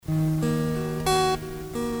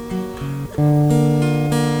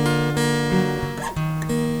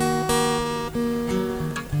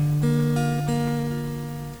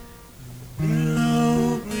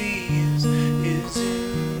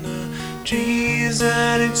breeze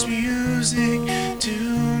and its music to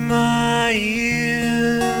my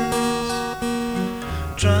ears,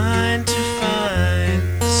 trying to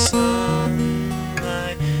find the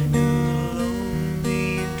sunlight in the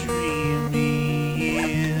lonely, dreamy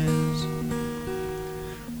years.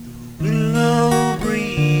 The willow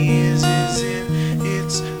breeze is in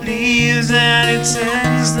its leaves and it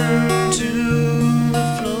sends them to the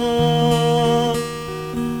floor,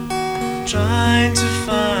 trying to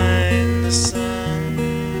find the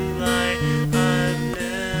sunlight I've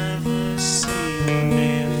never seen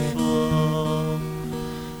before.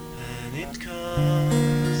 And it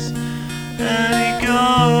comes, and it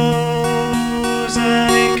goes,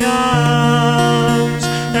 and it comes,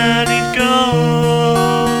 and it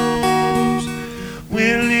goes.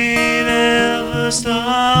 Will it ever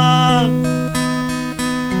stop?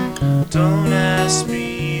 Don't ask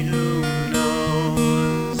me, who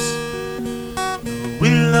knows. The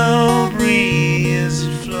willow breeze,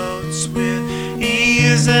 it floats with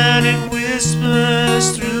ease and it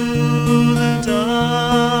whispers through the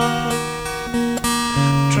dark,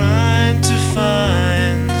 trying to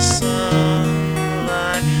find the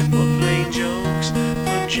sunlight for plain jokes,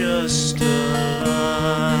 for just a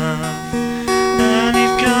laugh. And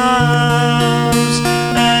it comes,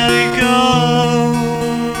 and it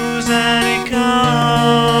goes, and it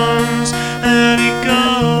comes, and it goes.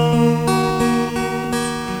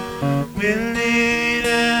 Will it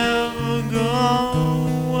ever go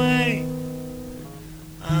away?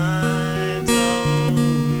 I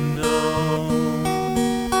don't know.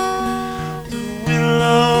 The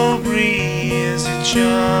willow breeze, it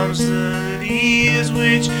charms the leaves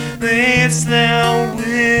which leads their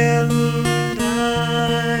willow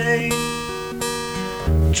night,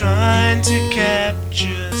 trying to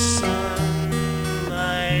capture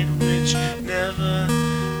sunlight which never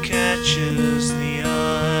catches